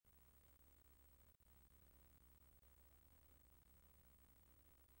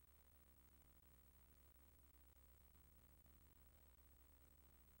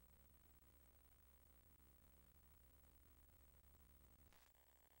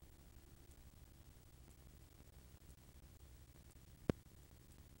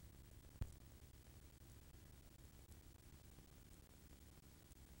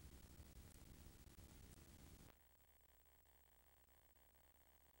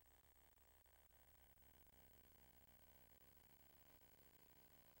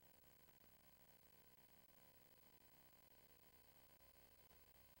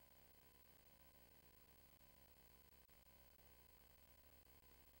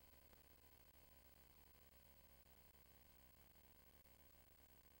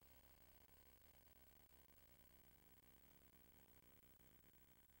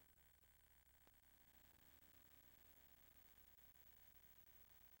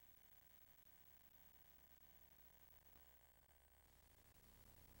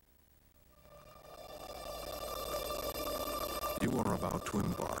are about to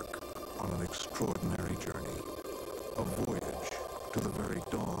embark on an extraordinary journey. A voyage to the very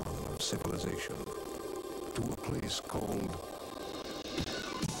dawn of civilization. To a place called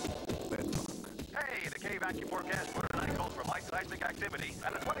Bedrock. Hey, the K vacuum forecast put tonight calls for light seismic activity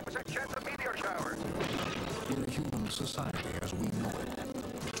and a 20% chance of meteor showers. In human society as we know it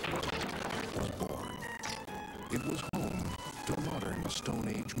was born. It was home to modern Stone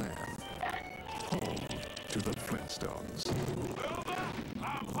Age man. Home to the Flintstones.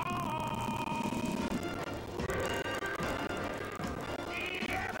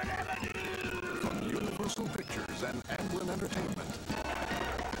 From Universal Pictures and Amblin Entertainment.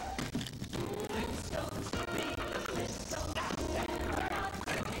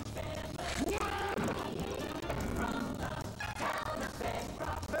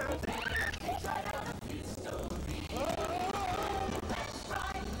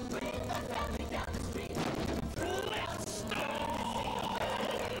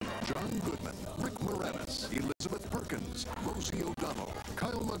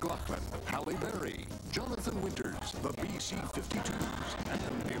 The BC-52s, and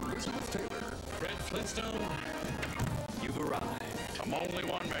Elizabeth Taylor. Fred Flintstone, you've arrived. I'm only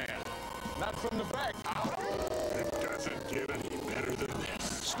one man. Not from the back. It doesn't get any better than this.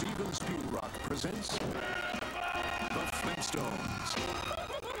 Steven Spielrock presents The Flintstones.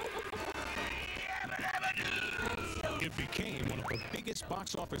 It became one of the biggest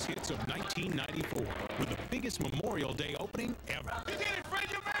box office hits of 1994, with the biggest Memorial Day opening ever. You did it, Fred!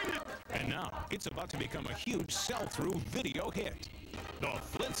 You made it! And now, it's about to become a huge sell-through video hit. The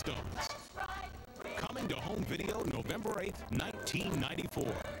Flintstones. Coming to home video November 8th,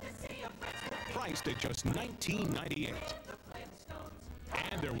 1994. Priced at just $19.98.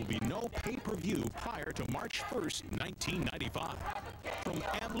 And there will be no pay-per-view prior to March 1st, 1995. From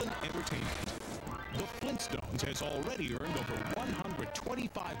Amblin Entertainment. The Flintstones has already earned over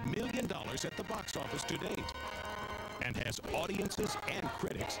 $125 million at the box office to date, and has audiences and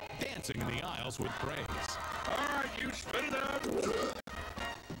critics dancing in the aisles with praise. All right, you spit it out.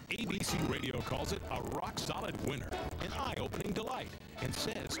 ABC Radio calls it a rock-solid winner, an eye-opening delight, and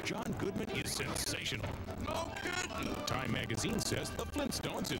says John Goodman is sensational. No kidding. Time Magazine says The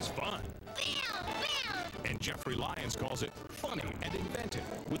Flintstones is fun. And Jeffrey Lyons calls it funny and inventive,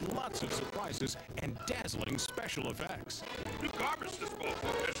 with lots of surprises and dazzling special effects. New garbage disposal.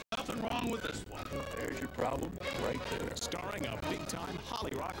 There's nothing wrong with this one. There's your problem, right there. Starring a big-time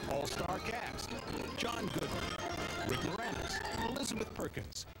Holly Rock all-star cast. John Goodman, Rick Moranis, Elizabeth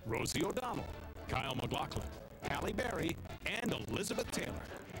Perkins, Rosie O'Donnell, Kyle MacLachlan, Halle Berry, and Elizabeth Taylor.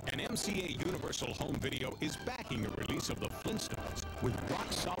 And MCA Universal Home Video is backing the release of The Flintstones with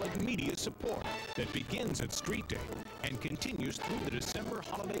rock-solid media support that begins at Street Day and continues through the December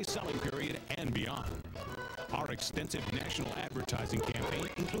holiday selling period and beyond. Our extensive national advertising campaign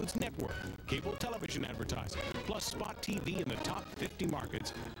includes network, cable television advertising, plus spot TV in the top 50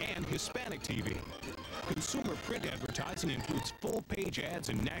 markets, and Hispanic TV. Consumer print advertising includes full-page ads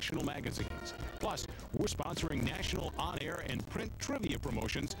in national magazines. Plus, we're sponsoring national on-air and print trivia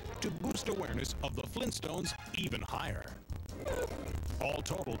promotions to boost awareness of the Flintstones even higher. All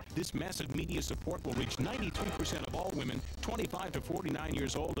total, this massive media support will reach 93% of all women 25 to 49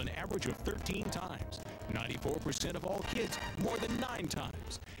 years old an average of 13 times, 94% of all kids more than 9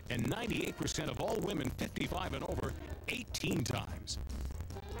 times, and 98% of all women 55 and over 18 times.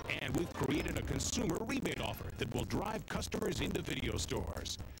 And we've created a consumer rebate offer that will drive customers into video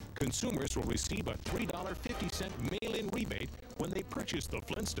stores. Consumers will receive a $3.50 mail-in rebate when they purchase The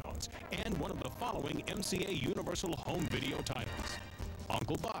Flintstones and one of the following MCA Universal Home Video titles: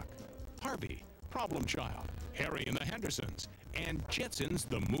 Uncle Buck, Harvey, Problem Child, Harry and the Hendersons, and Jetsons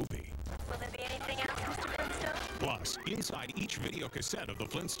the Movie. Will there be anything else, Mr. Flintstone? Plus, inside each video cassette of The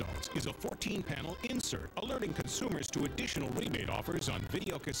Flintstones is a 14-panel insert alerting consumers to additional rebate offers on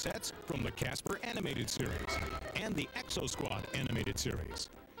video cassettes from the Casper animated series and the Exo Squad animated series.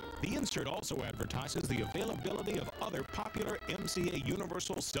 The insert also advertises the availability of other popular MCA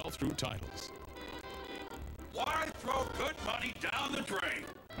Universal sell-through titles. Why throw good money down the drain?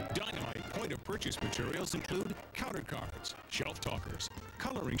 Dynamite point-of-purchase materials include counter cards, shelf talkers,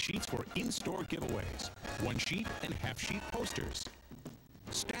 coloring sheets for in-store giveaways, one-sheet and half-sheet posters,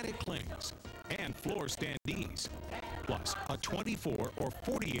 static clings, and floor standees, plus a 24 or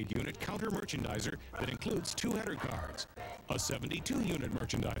 48-unit counter merchandiser that includes 2 header cards, a 72-unit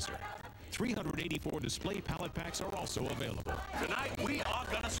merchandiser. 384 display pallet packs are also available. Tonight, we are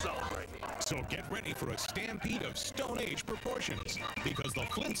gonna celebrate. So get ready for a stampede of Stone Age proportions, because the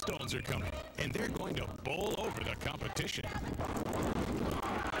Flintstones are coming, and they're going to bowl over the competition.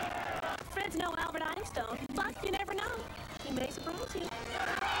 Fred Dad's no Albert Einstein, but you never know. He may surprise you.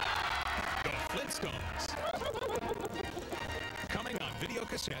 The Flintstones. Coming on video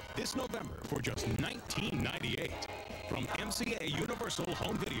cassette this November for just $19.98 from MCA Universal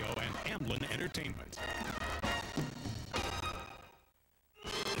Home Video and Amblin Entertainment.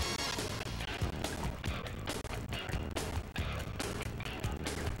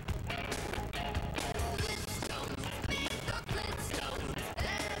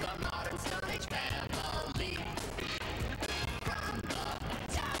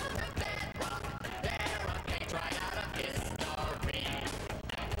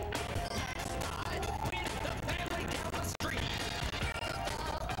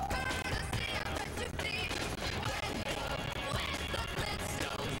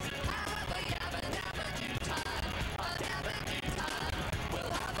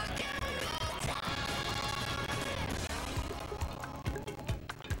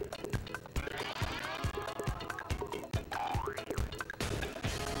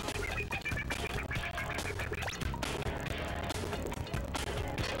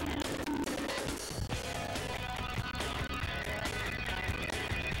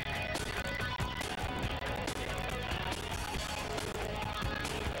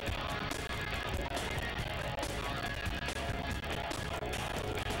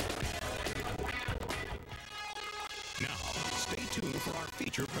 Now, stay tuned for our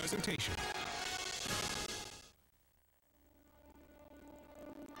feature presentation.